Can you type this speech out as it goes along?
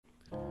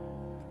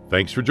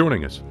Thanks for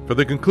joining us for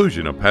the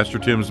conclusion of Pastor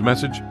Tim's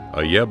message,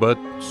 a Yeah But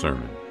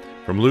sermon,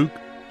 from Luke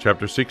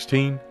chapter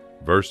 16,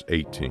 verse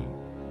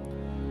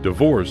 18.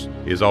 Divorce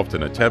is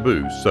often a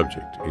taboo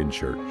subject in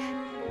church.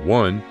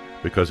 One,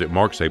 because it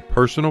marks a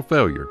personal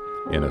failure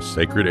in a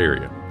sacred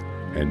area,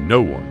 and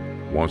no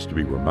one wants to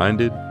be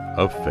reminded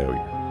of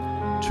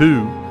failure.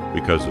 Two,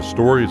 because the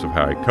stories of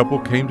how a couple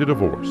came to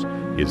divorce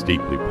is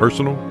deeply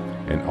personal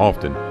and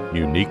often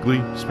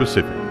uniquely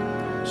specific.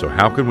 So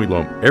how can we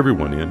lump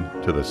everyone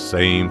into the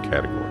same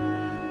category?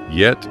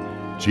 Yet,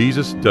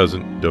 Jesus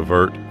doesn't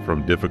divert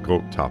from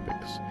difficult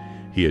topics.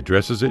 He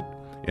addresses it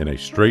in a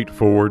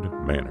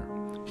straightforward manner.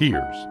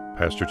 Here's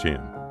Pastor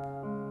Tim.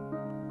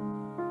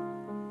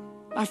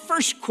 My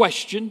first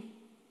question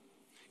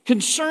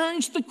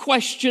concerns the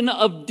question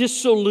of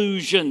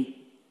disillusion.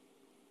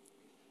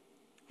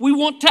 We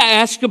want to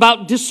ask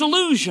about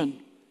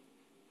disillusion.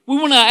 We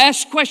want to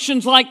ask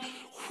questions like,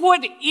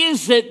 what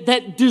is it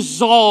that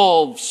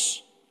dissolves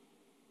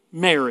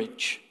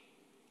marriage?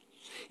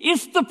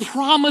 If the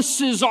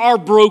promises are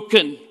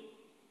broken,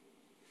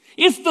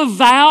 if the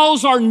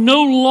vows are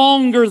no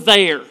longer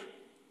there,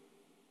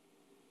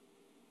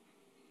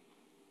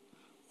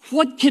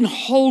 what can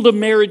hold a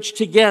marriage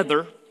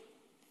together?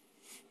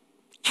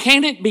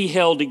 Can it be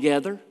held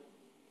together?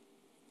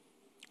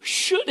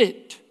 Should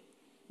it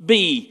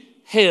be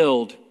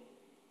held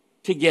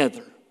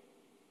together?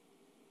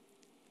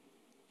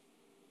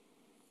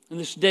 In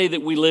this day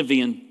that we live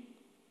in,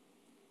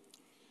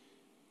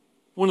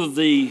 one of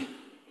the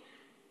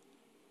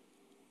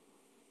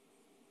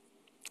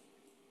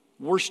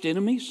worst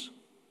enemies,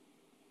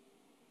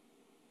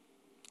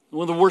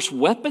 one of the worst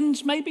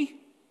weapons maybe,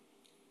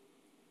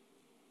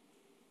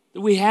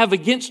 that we have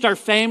against our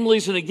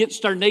families and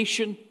against our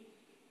nation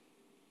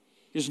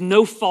is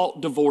no-fault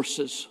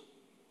divorces.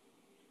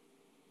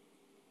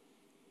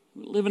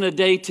 We live in a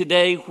day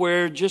today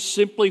where just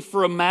simply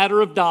for a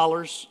matter of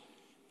dollars,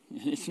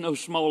 it's no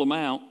small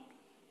amount,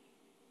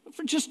 but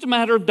for just a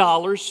matter of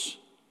dollars,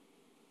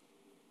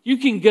 you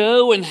can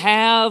go and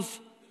have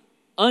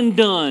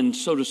undone,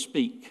 so to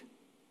speak.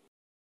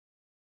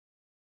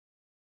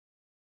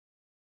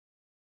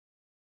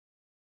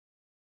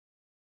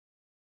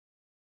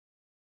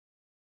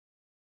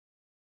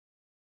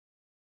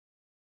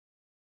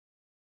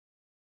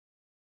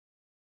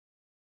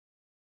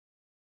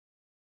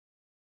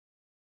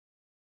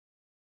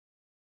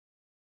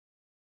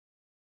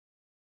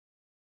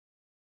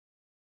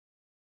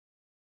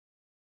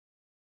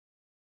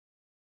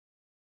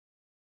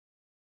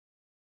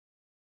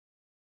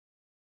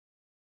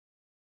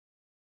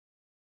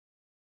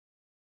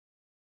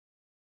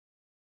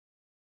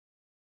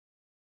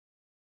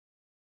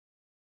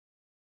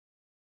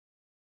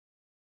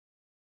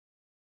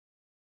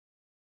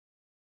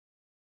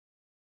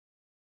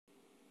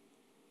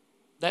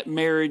 That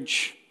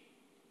marriage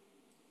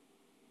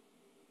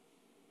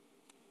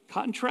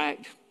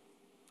contract,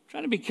 I'm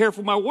trying to be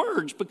careful with my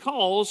words,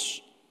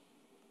 because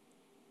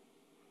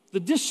the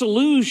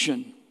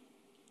disillusion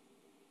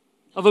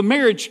of a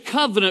marriage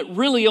covenant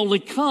really only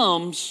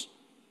comes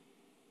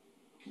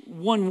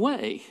one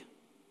way.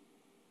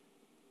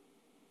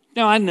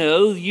 Now, I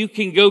know you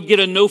can go get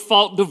a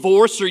no-fault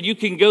divorce, or you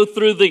can go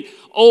through the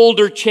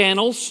older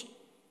channels.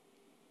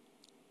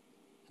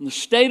 In the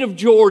state of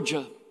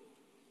Georgia,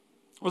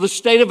 or the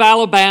state of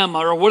Alabama,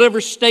 or whatever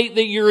state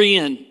that you're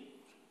in,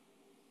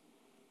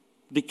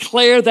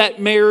 declare that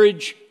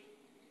marriage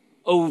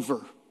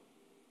over,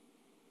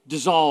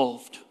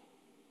 dissolved.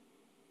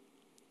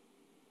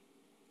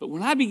 But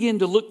when I begin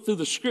to look through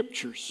the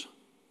scriptures,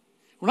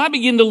 when I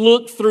begin to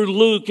look through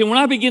Luke, and when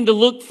I begin to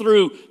look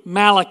through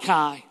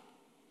Malachi,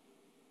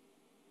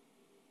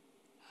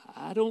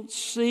 I don't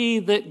see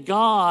that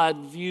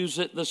God views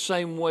it the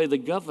same way the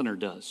governor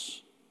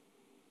does.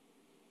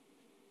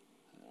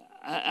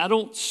 I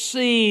don't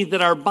see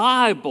that our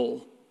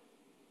Bible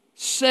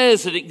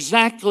says it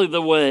exactly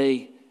the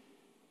way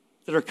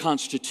that our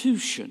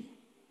Constitution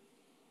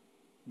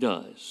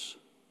does.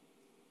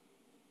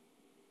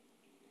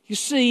 You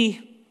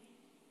see,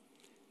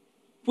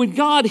 when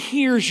God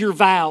hears your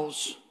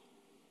vows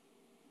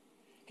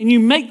and you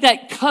make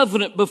that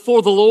covenant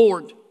before the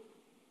Lord,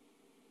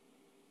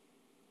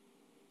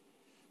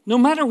 no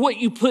matter what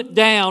you put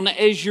down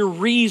as your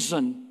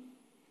reason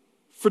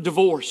for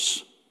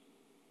divorce,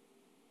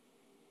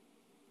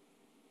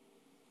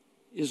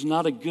 is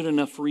not a good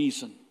enough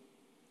reason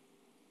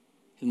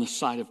in the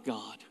sight of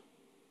God.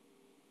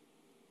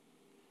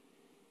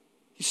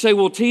 You say,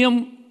 well,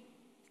 Tim,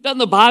 doesn't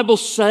the Bible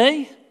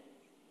say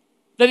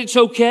that it's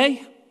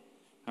okay?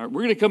 All right,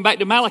 we're going to come back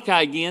to Malachi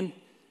again.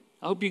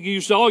 I hope you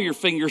used all your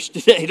fingers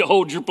today to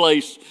hold your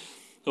place.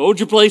 Hold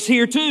your place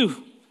here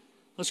too.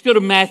 Let's go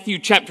to Matthew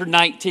chapter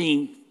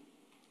 19.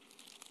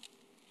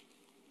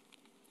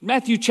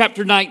 Matthew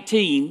chapter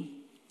 19.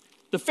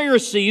 The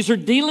Pharisees are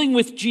dealing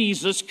with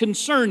Jesus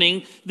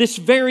concerning this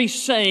very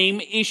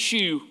same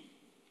issue.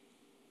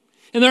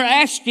 And they're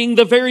asking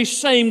the very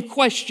same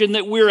question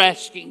that we're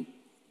asking.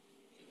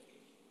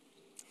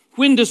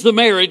 When does the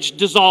marriage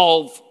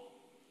dissolve?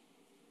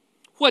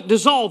 What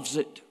dissolves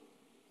it?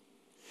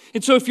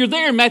 And so if you're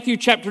there in Matthew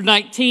chapter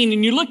 19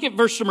 and you look at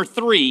verse number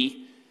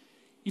 3,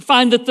 you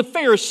find that the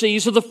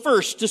Pharisees are the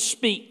first to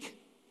speak.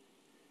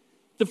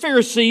 The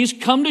Pharisees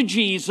come to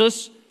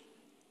Jesus.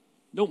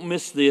 Don't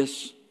miss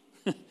this.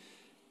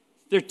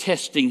 They're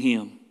testing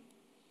him.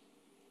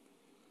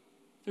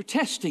 They're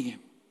testing him.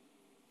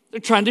 They're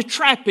trying to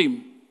trap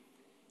him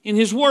in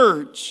his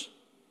words.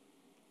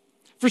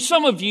 For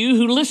some of you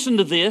who listen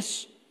to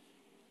this,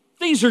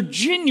 these are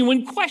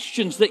genuine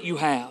questions that you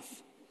have.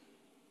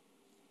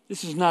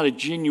 This is not a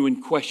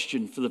genuine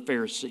question for the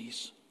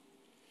Pharisees.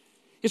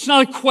 It's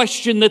not a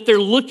question that they're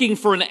looking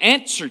for an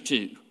answer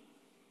to.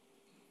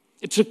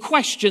 It's a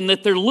question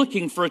that they're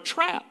looking for a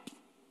trap.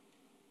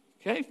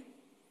 Okay?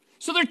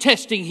 So they're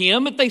testing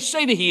him, but they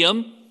say to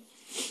him,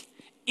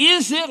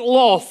 is it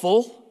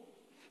lawful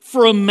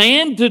for a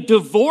man to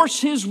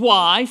divorce his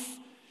wife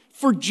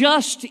for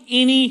just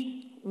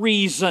any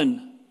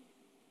reason?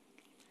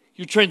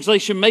 Your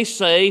translation may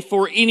say,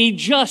 for any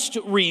just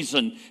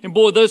reason. And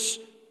boy,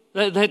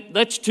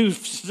 that's two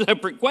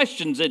separate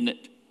questions, isn't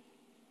it?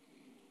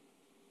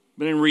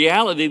 But in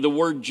reality, the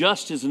word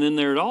just isn't in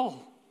there at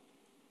all.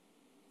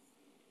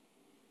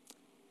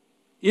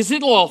 Is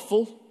it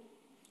lawful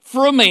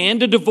for a man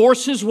to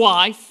divorce his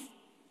wife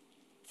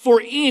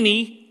for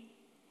any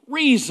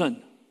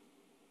reason?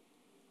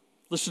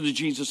 Listen to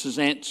Jesus'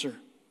 answer.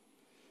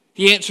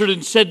 He answered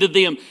and said to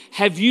them,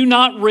 have you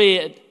not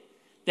read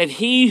that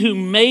he who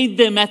made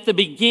them at the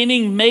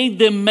beginning made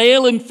them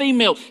male and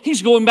female?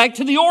 He's going back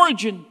to the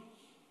origin,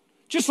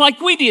 just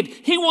like we did.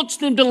 He wants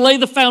them to lay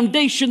the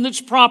foundation that's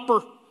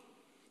proper.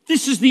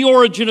 This is the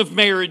origin of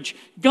marriage.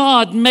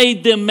 God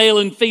made them male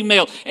and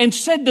female and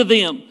said to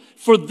them,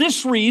 for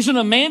this reason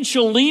a man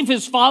shall leave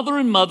his father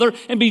and mother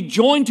and be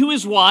joined to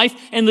his wife,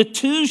 and the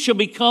two shall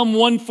become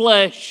one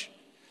flesh.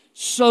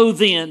 So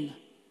then,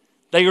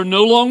 they are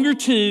no longer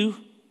two,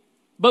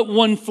 but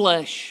one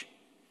flesh.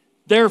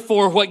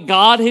 Therefore, what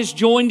God has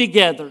joined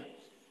together,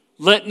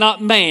 let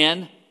not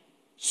man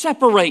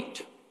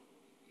separate.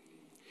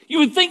 You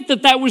would think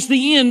that that was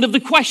the end of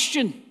the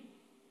question.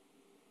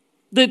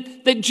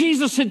 That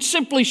Jesus had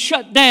simply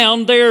shut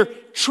down their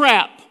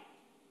trap.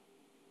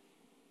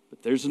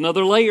 But there's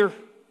another layer.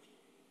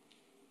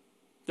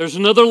 There's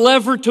another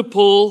lever to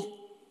pull.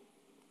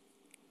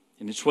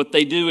 And it's what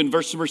they do in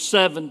verse number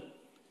 7.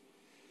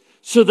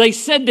 So they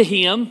said to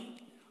him,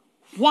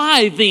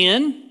 why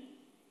then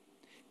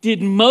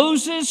did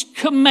Moses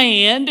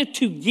command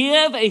to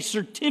give a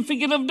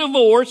certificate of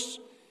divorce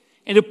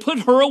and to put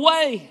her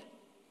away?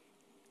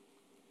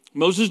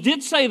 Moses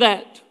did say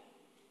that.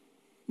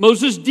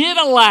 Moses did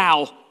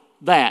allow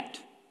that.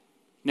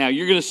 Now,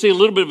 you're going to see a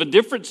little bit of a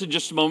difference in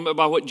just a moment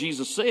about what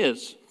Jesus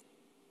says.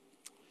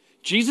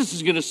 Jesus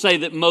is going to say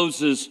that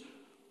Moses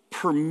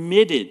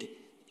permitted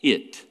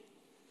it.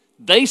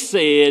 They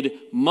said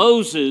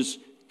Moses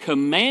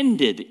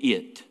commanded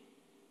it.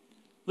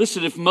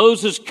 Listen, if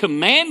Moses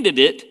commanded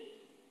it,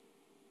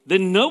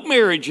 then no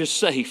marriage is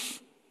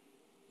safe.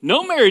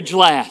 No marriage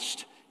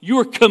lasts. You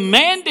are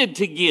commanded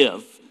to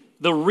give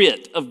the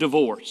writ of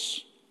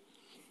divorce.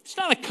 It's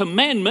not a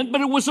commandment,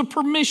 but it was a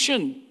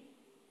permission.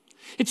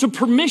 It's a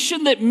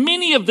permission that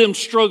many of them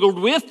struggled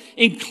with,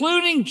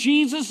 including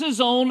Jesus'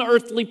 own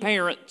earthly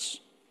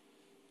parents.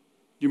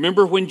 You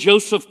remember when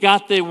Joseph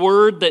got the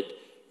word that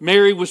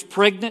Mary was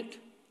pregnant?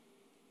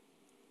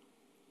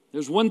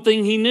 There's one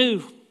thing he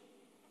knew.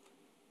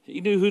 He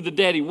knew who the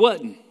daddy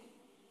wasn't,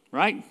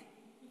 right?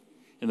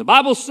 And the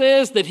Bible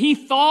says that he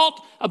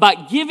thought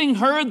about giving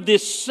her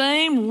this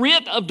same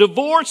writ of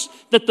divorce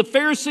that the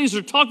Pharisees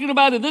are talking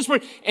about in this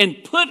word,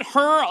 and put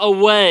her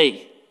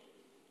away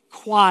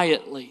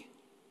quietly,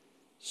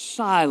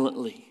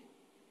 silently,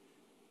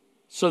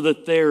 so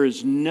that there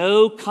is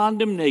no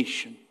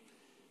condemnation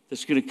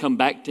that's going to come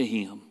back to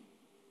him.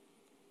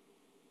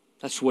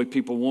 That's the way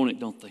people want it,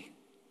 don't they?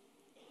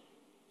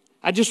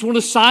 I just want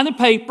to sign a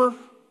paper.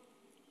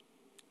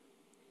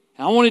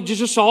 I want it to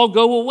just all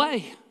go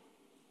away.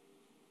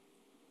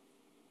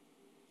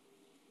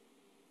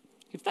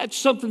 If that's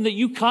something that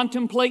you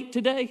contemplate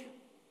today,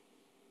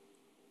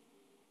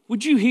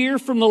 would you hear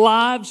from the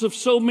lives of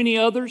so many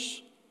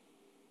others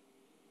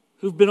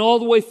who've been all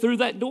the way through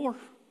that door?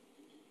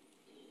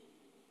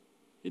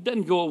 It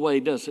doesn't go away,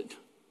 does it?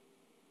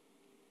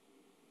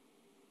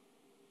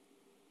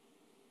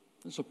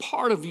 There's a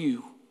part of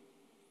you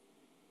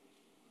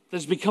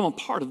that's become a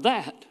part of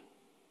that.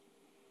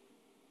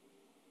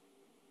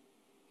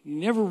 You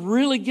never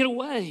really get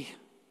away.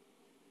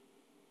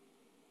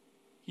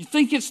 You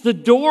think it's the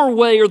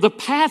doorway or the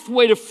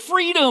pathway to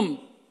freedom.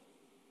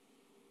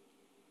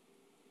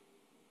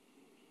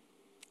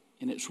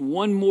 And it's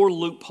one more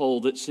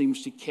loophole that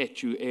seems to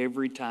catch you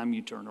every time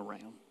you turn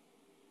around.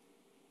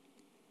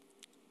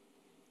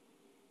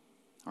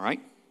 All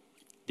right?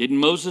 Didn't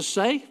Moses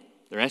say?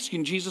 They're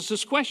asking Jesus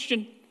this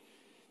question.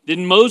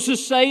 Didn't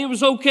Moses say it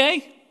was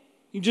okay?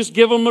 You just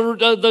give them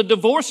the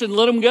divorce and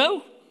let them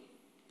go?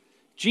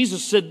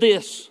 Jesus said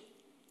this,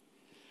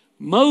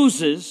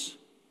 Moses,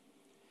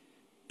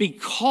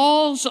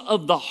 because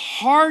of the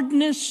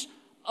hardness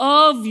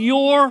of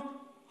your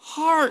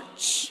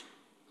hearts.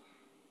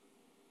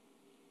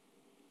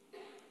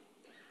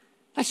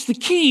 That's the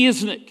key,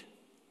 isn't it?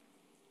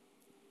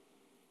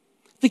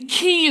 The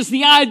key is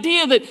the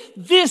idea that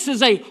this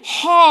is a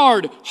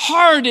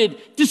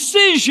hard-hearted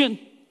decision.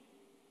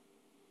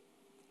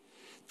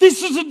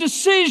 This is a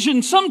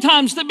decision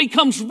sometimes that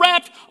becomes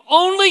wrapped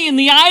only in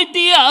the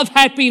idea of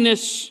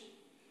happiness.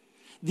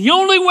 The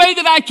only way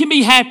that I can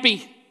be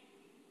happy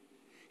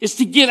is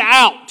to get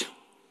out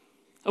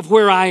of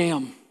where I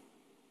am.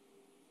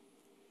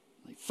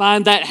 I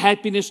find that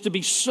happiness to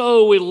be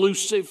so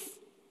elusive.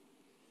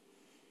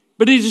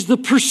 But it is the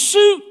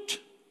pursuit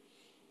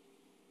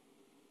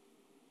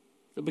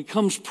that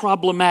becomes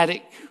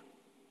problematic.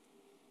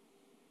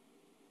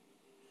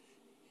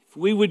 If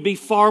we would be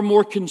far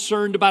more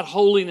concerned about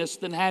holiness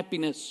than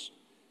happiness,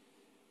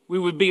 we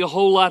would be a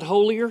whole lot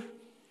holier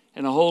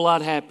and a whole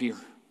lot happier.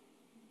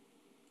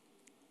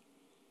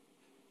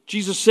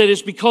 Jesus said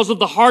it's because of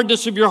the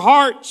hardness of your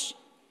hearts.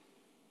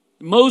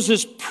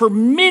 Moses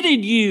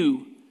permitted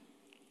you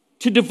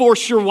to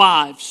divorce your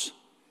wives.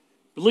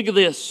 But look at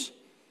this.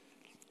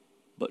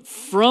 But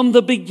from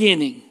the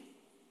beginning,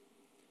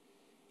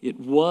 it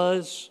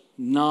was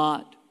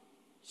not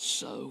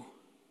so.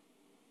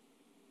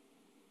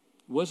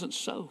 It wasn't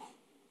so.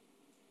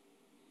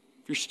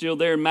 If you're still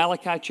there in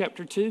Malachi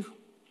chapter 2, do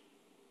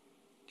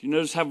you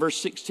notice how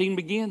verse 16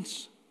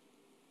 begins?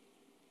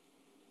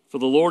 For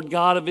the Lord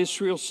God of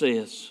Israel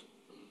says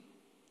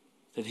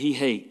that He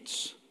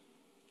hates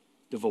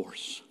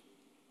divorce.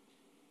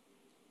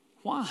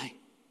 Why?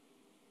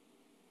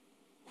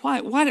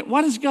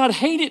 Why does God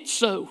hate it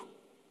so?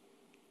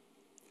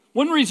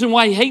 One reason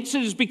why He hates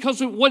it is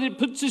because of what it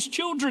puts His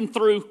children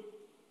through.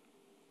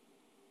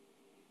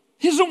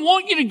 He doesn't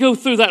want you to go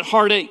through that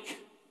heartache.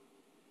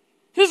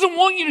 He doesn't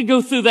want you to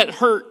go through that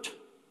hurt.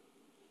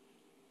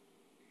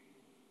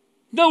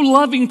 No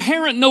loving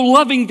parent, no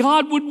loving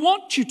God would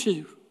want you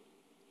to.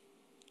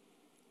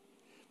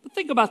 But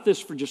think about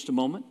this for just a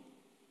moment.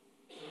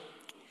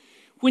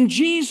 When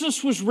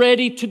Jesus was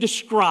ready to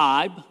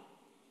describe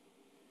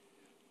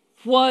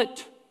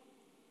what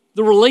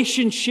the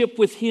relationship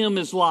with Him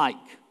is like,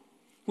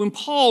 when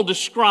Paul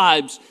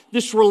describes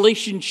this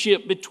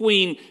relationship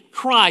between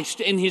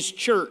Christ and His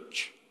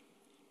church,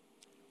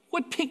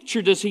 what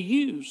picture does he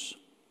use?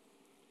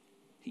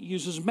 He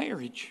uses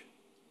marriage.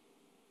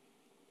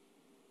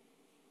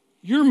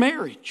 Your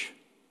marriage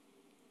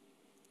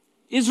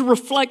is a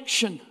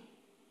reflection,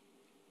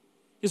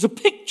 is a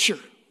picture,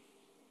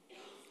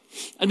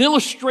 an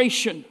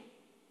illustration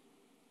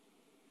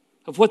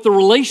of what the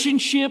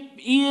relationship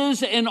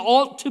is and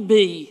ought to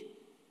be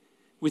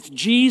with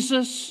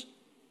Jesus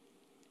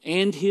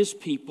and His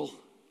people.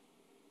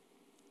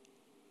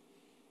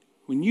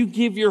 When you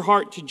give your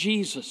heart to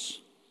Jesus,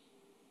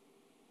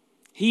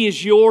 He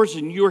is yours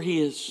and you're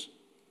His.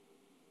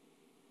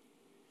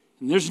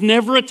 And there's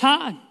never a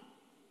time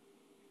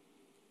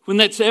when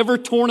that's ever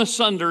torn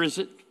asunder, is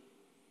it?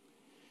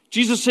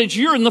 Jesus says,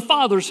 you're in the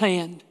Father's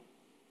hand,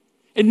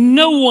 and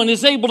no one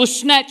is able to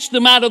snatch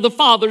them out of the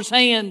Father's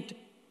hand.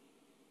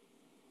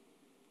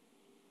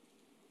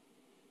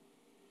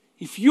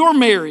 If your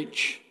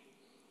marriage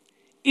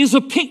is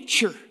a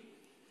picture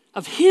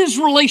of His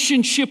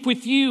relationship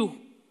with you,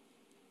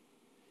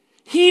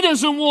 He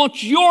doesn't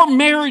want your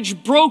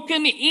marriage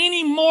broken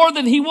any more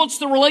than He wants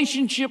the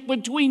relationship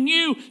between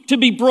you to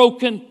be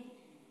broken.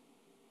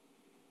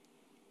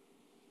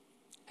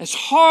 As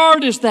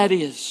hard as that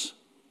is,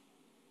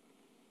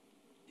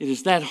 it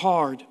is that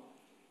hard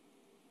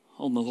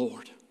on the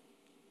Lord.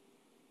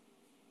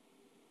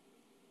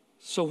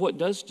 So what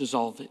does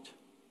dissolve it?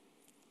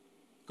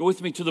 Go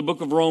with me to the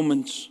book of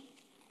Romans.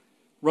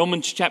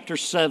 Romans chapter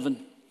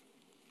 7.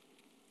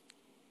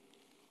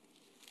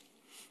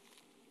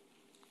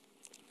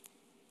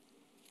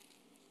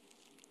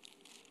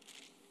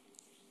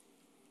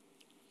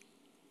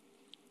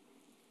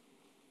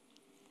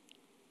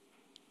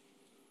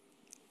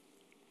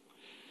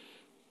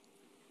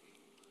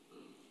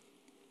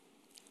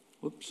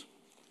 Whoops.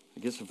 I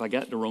guess if I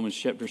got to Romans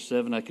chapter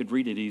 7, I could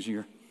read it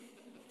easier.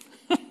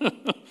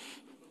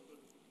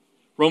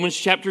 Romans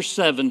chapter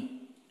 7.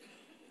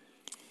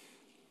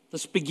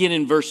 Let's begin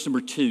in verse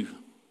number 2.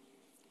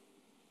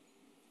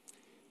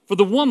 For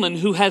the woman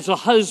who has a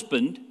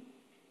husband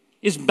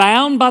is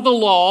bound by the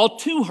law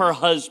to her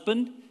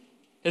husband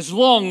as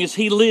long as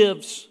he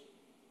lives.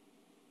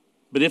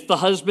 But if the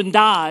husband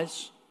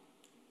dies,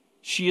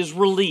 she is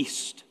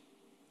released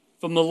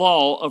from the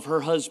law of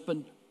her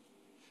husband.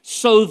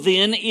 So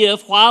then,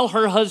 if while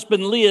her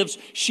husband lives,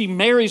 she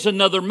marries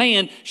another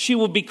man, she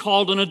will be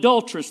called an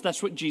adulteress.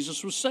 That's what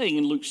Jesus was saying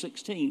in Luke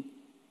 16.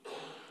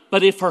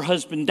 But if her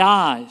husband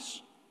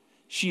dies,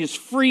 she is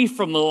free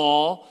from the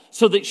law,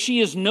 so that she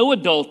is no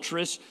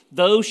adulteress,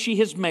 though she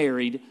has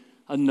married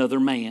another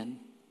man.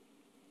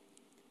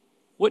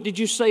 What did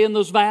you say in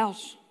those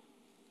vows?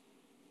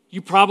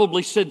 You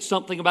probably said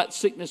something about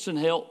sickness and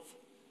health.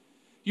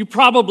 You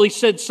probably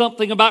said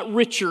something about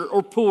richer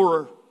or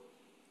poorer.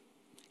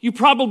 You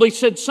probably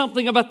said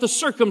something about the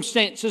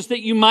circumstances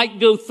that you might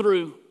go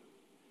through.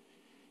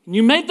 And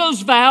you made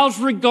those vows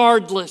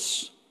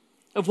regardless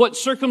of what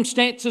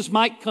circumstances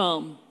might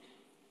come.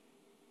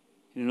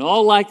 And in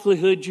all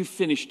likelihood, you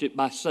finished it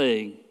by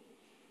saying,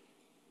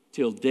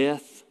 "Till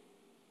death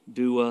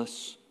do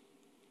us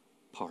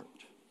part."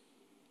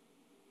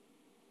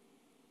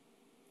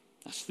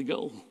 That's the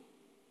goal.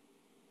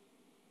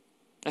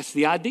 That's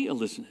the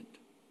ideal, isn't it?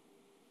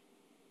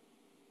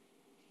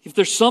 If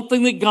there's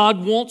something that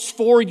God wants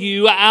for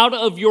you out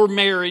of your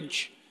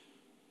marriage,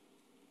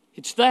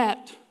 it's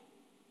that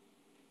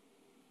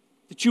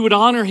you would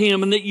honor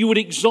Him and that you would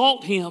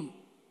exalt Him,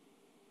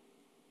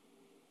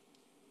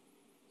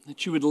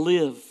 that you would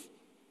live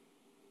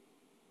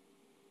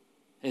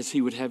as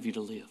He would have you to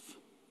live.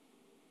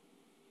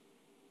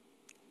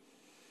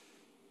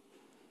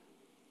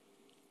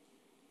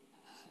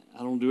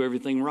 I don't do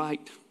everything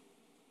right.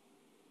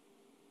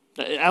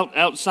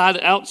 Outside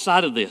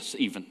of this,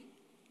 even.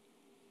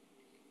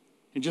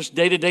 And just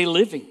day-to-day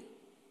living.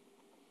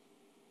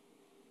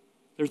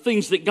 There are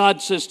things that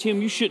God says,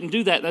 "Tim, you shouldn't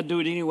do that," and I do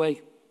it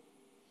anyway.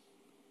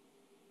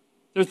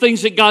 There are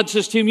things that God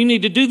says, "Tim, you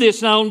need to do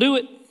this," and I don't do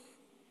it.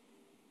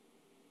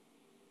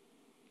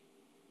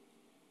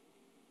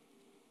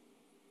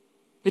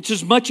 It's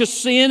as much a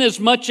sin, as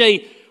much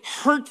a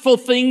hurtful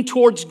thing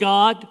towards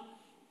God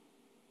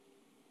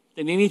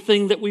than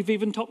anything that we've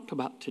even talked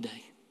about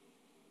today.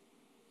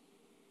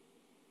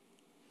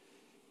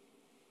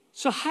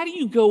 So how do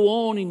you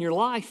go on in your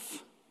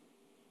life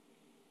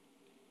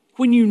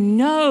when you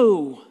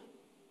know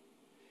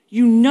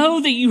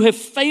that you have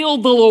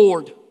failed the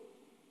Lord?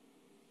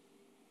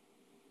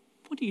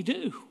 What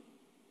do?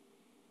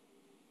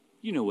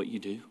 You know what you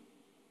do.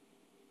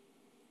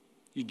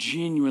 You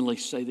genuinely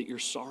say that you're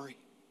sorry.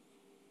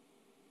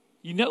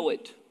 You know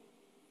it.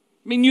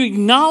 I mean, you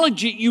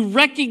acknowledge it. You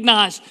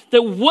recognize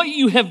that what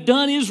you have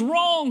done is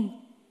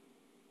wrong.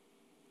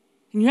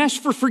 And you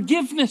ask for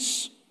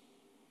forgiveness.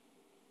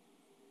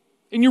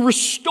 And you're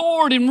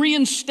restored and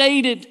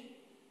reinstated.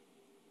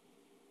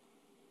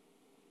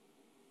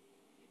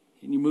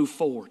 And you move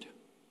forward.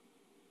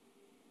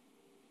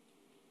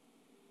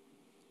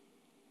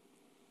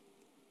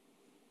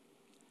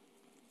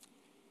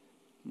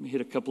 Let me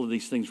hit a couple of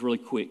these things really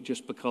quick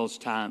just because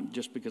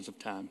of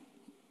time.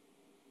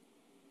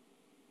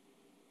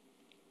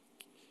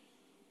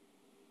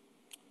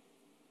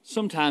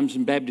 Sometimes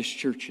in Baptist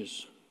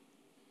churches,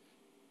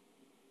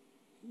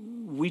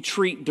 we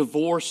treat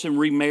divorce and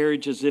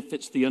remarriage as if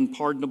it's the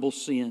unpardonable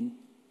sin.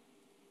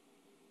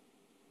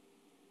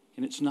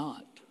 And it's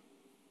not.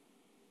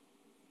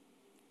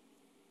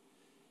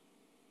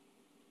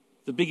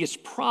 The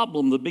biggest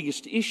problem, the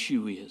biggest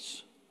issue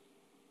is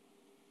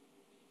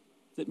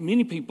that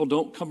many people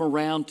don't come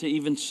around to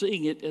even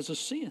seeing it as a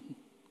sin.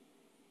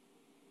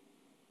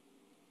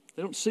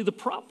 They don't see the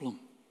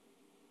problem.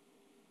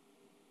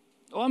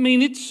 Oh, I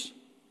mean,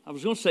 I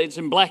was going to say it's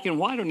in black and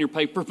white on your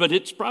paper, but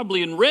it's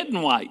probably in red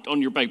and white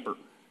on your paper.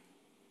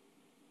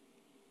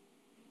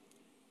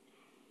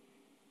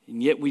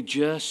 And yet we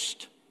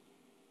just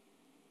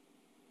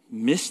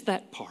miss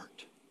that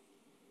part.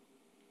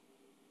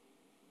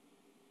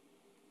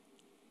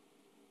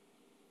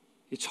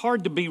 It's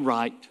hard to be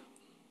right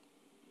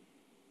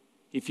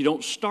if you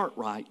don't start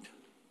right,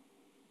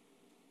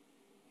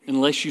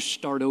 unless you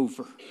start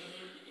over.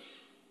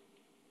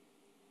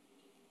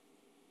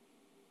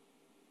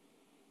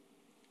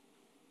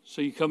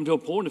 So you come to a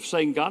point of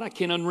saying, "God, I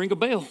can't unring a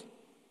bell.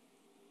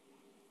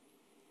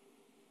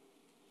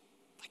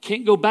 I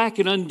can't go back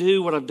and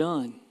undo what I've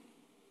done.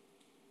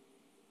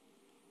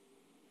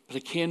 But I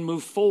can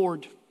move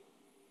forward,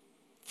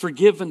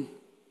 forgiven,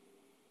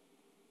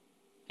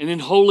 and in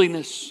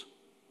holiness,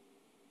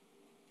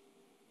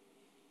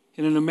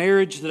 and in a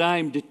marriage that I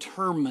am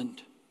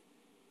determined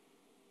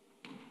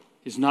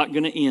is not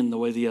going to end the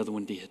way the other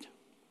one did."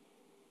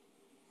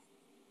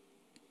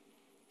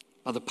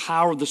 By the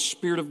power of the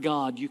Spirit of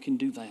God, you can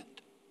do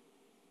that.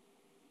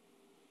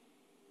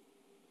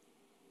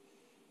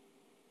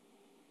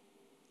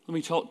 Let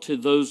me talk to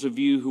those of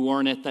you who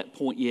aren't at that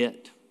point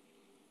yet.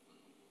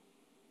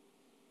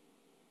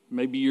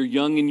 Maybe you're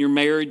young in your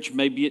marriage.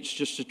 Maybe it's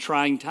just a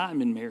trying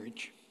time in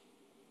marriage.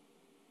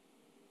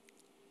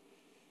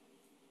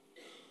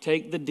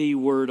 Take the D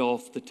word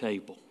off the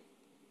table.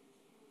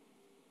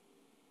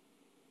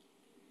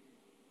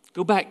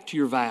 Go back to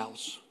your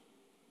vows.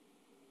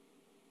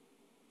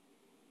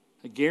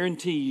 I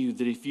guarantee you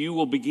that if you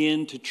will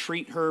begin to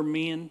treat her,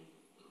 men,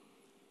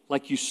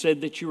 like you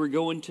said that you were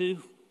going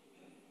to,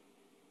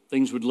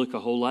 things would look a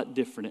whole lot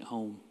different at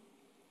home.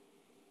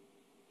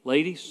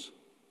 Ladies,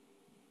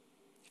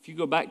 if you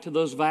go back to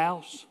those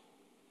vows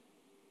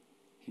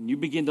and you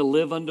begin to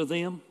live under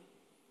them,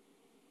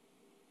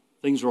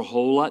 things are a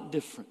whole lot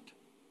different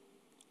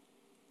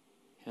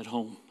at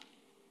home.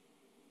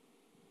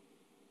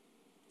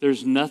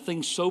 There's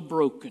nothing so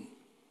broken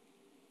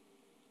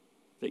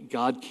that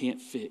God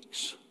can't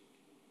fix.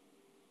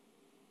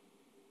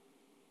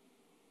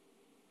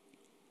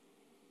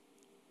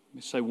 Let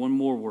me say one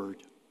more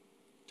word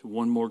to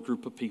one more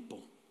group of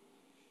people.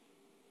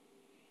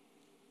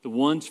 The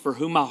ones for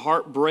whom my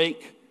heart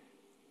break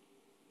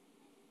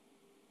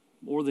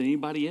more than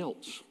anybody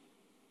else.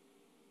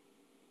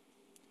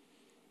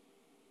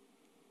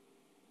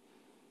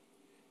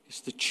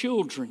 It's the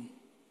children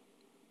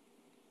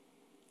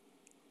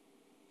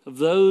of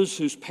those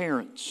whose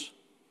parents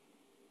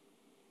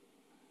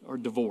are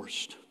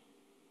divorced.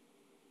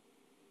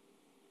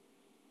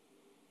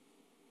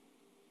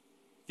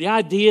 The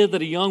idea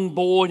that a young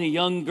boy and a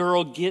young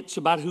girl gets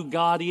about who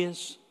God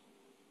is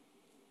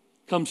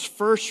comes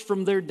first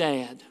from their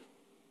dad.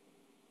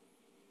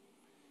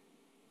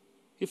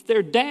 If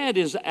their dad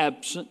is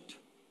absent,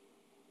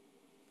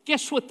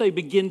 guess what they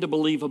begin to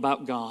believe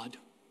about God?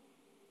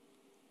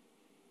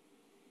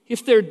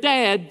 If their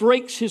dad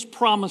breaks his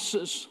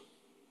promises,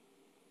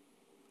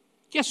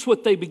 guess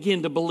what they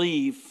begin to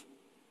believe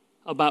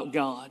about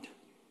God?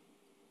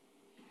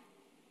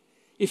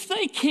 If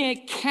they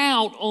can't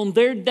count on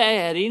their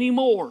dad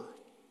anymore,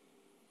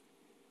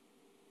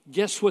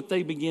 guess what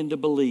they begin to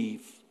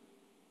believe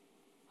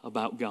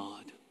about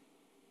God?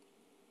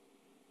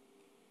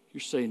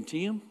 You're saying,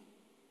 Tim,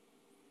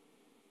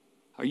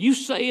 are you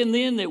saying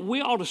then that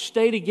we ought to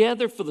stay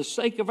together for the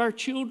sake of our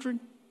children?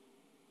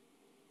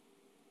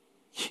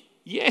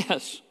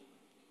 Yes.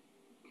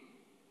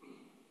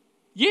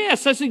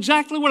 Yes, that's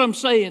exactly what I'm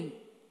saying.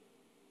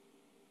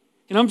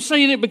 And I'm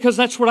saying it because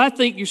that's what I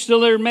think. You still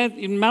there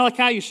in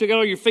Malachi? You still got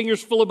all your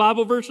fingers full of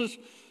Bible verses?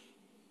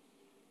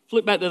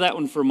 Flip back to that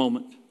one for a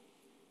moment.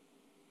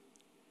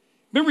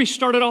 Remember he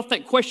started off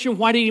that question,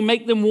 why did he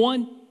make them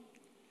one?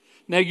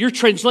 Now your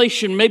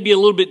translation may be a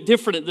little bit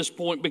different at this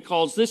point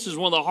because this is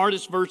one of the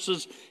hardest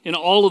verses in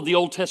all of the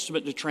Old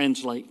Testament to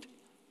translate.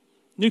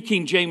 New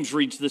King James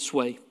reads this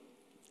way.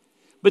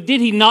 But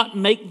did he not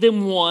make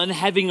them one,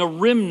 having a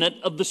remnant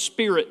of the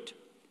Spirit?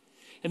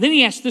 And then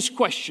he asked this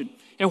question,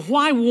 and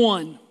why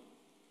one?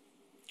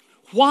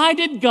 Why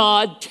did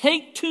God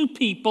take two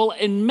people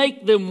and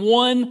make them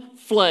one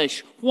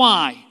flesh?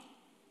 Why?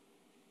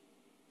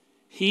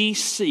 He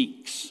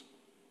seeks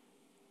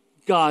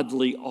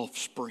godly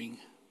offspring.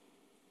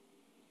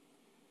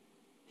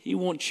 He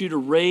wants you to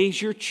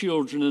raise your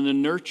children in the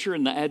nurture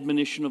and the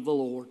admonition of the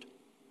Lord.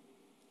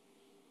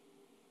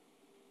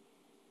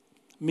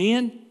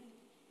 Men,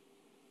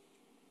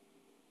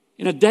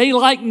 in a day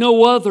like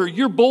no other,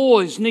 your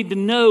boys need to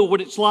know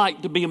what it's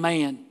like to be a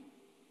man.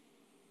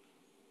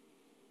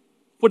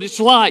 What it's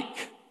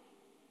like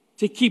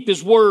to keep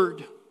his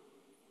word.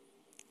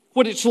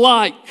 What it's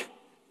like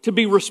to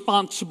be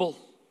responsible.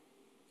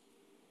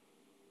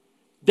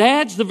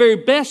 Dads, the very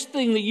best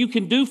thing that you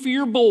can do for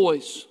your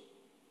boys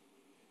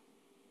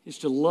is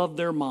to love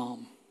their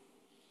mom.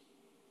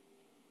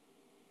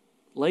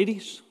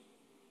 Ladies,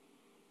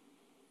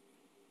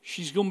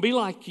 she's going to be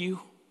like you.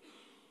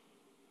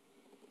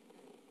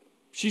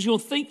 She's going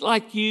to think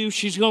like you.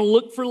 She's going to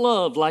look for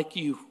love like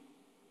you.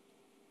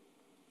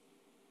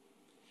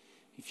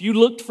 If you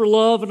looked for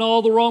love in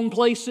all the wrong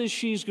places,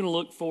 she's going to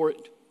look for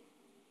it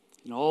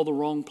in all the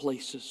wrong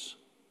places.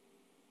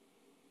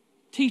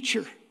 Teach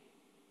her.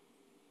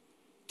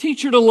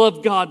 Teach her to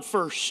love God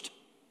first.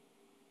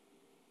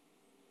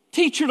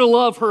 Teach her to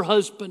love her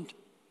husband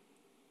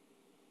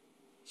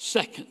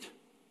second.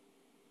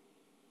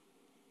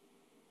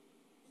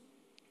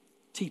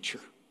 Teach her.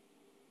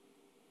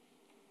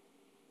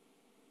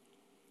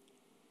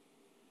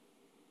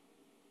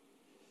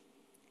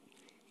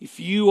 If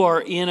you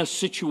are in a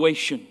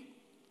situation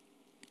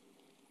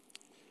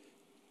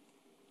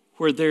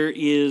where there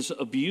is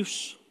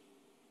abuse,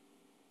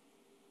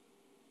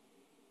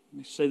 let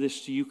me say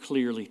this to you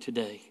clearly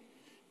today.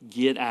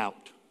 Get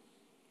out.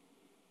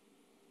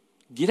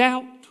 Get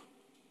out.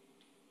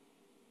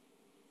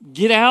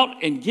 Get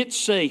out and get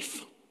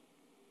safe.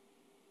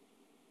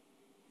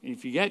 And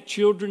if you got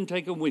children,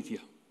 take them with you.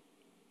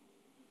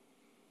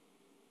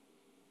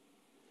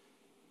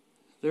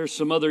 There's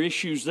some other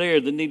issues there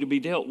that need to be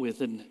dealt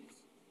with, isn't it?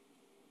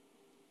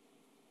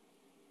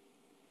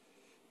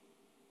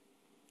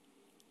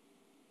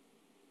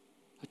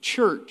 A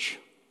church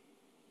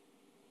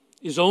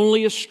is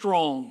only as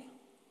strong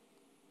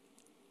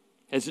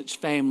as its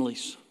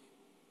families.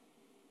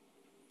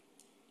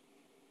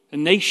 A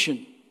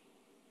nation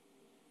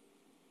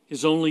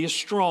is only as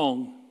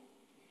strong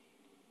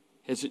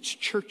as its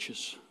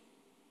churches.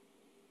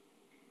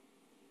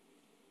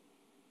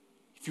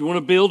 If you want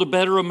to build a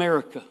better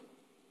America,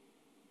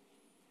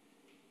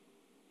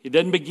 it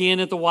doesn't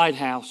begin at the White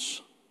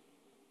House.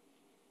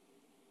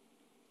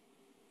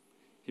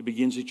 It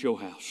begins at your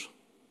house.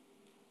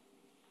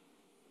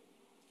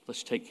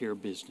 Let's take care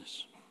of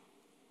business.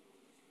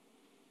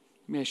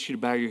 Let me ask you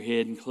to bow your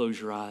head and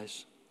close your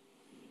eyes.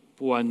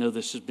 Boy, I know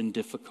this has been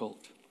difficult.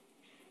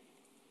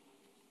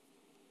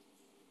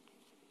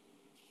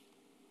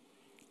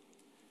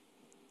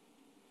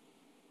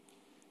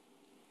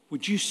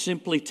 Would you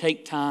simply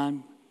take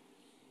time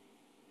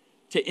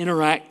to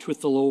interact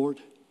with the Lord?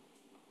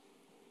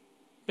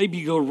 Maybe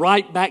you go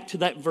right back to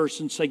that verse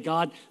and say,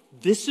 God,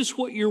 this is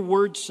what your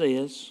word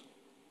says.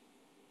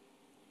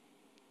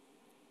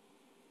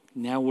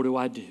 Now what do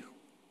I do?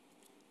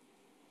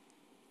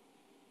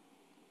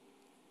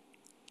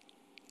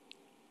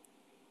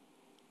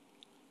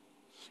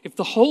 if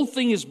the whole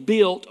thing is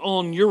built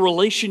on your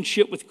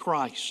relationship with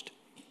Christ,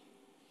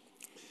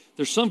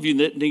 there's some of you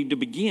that need to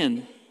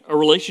begin a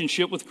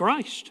relationship with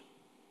Christ.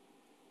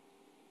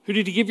 Who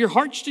need to give your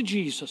hearts to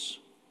Jesus.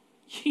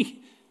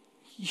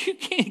 You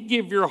can't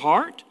give your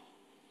heart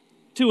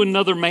to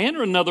another man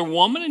or another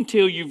woman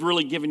until you've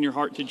really given your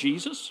heart to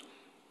Jesus.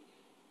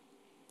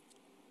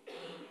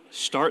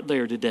 Start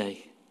there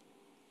today.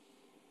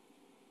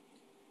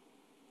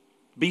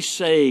 Be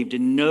saved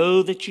and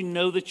know that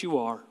you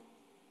are.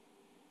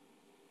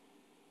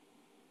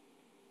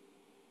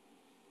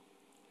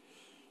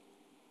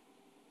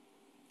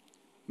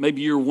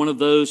 Maybe you're one of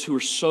those who are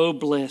so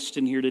blessed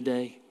in here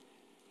today.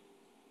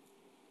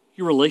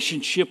 Your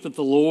relationship with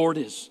the Lord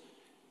is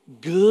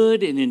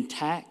good and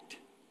intact.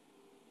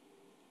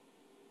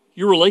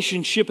 Your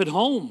relationship at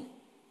home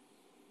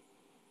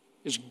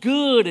is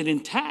good and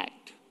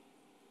intact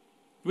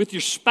with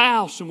your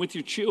spouse and with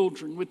your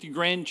children, with your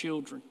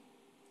grandchildren.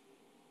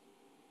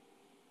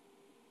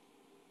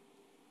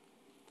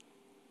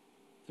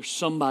 There's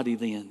somebody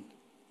then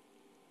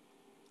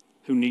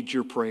who needs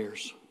your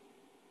prayers,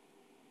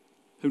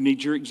 who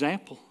needs your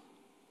example.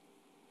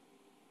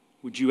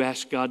 Would you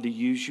ask God to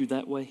use you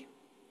that way?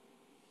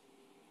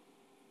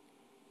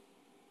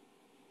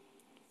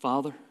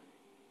 Father,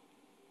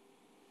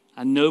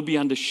 I know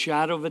beyond a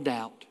shadow of a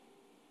doubt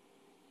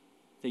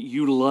that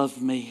you love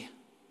me.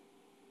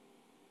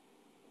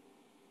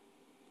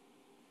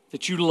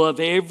 That you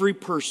love every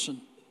person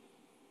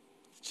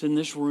that's in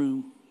this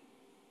room.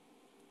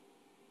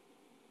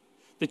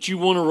 That you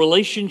want a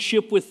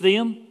relationship with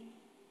them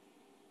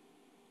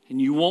and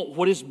you want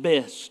what is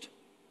best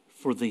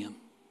for them.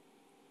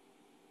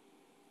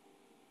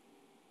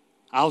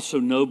 I also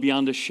know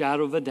beyond a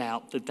shadow of a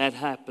doubt that that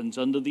happens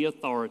under the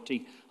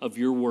authority of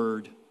your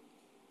word.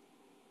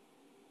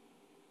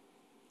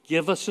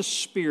 Give us a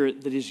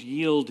spirit that is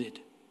yielded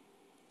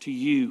to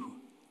you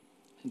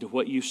and to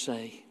what you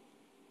say.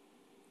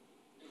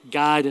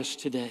 Guide us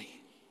today.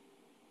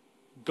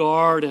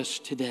 Guard us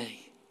today.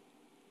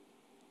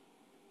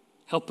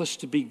 Help us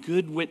to be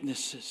good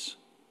witnesses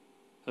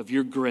of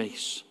your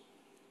grace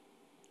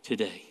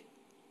today.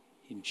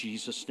 In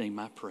Jesus' name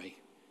I pray.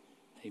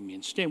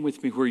 Amen. Stand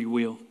with me where you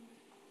will.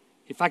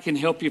 If I can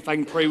help you, if I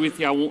can pray with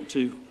you, I want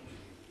to.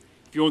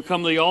 If you want to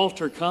come to the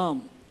altar,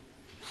 come.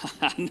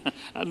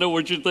 I know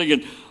what you're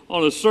thinking.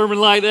 On a sermon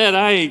like that,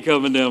 I ain't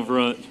coming down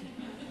front.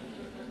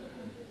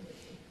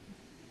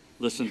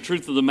 Listen, the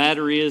truth of the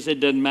matter is,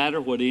 it doesn't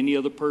matter what any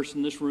other person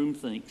in this room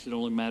thinks. It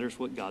only matters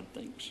what God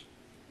thinks.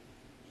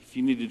 If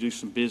you need to do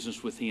some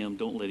business with Him,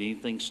 don't let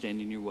anything stand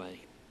in your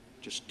way.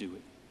 Just do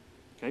it.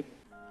 Okay?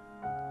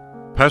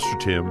 Pastor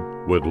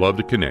Tim would love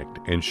to connect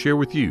and share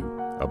with you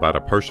about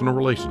a personal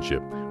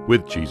relationship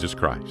with Jesus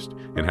Christ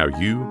and how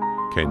you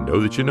can know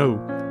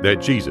that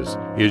Jesus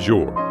is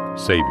your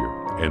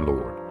Savior and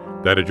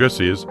Lord. That address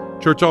is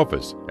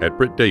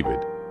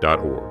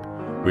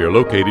churchoffice@brittdavid.org. We are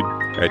located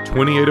at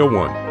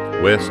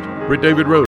 2801 West Britt David Road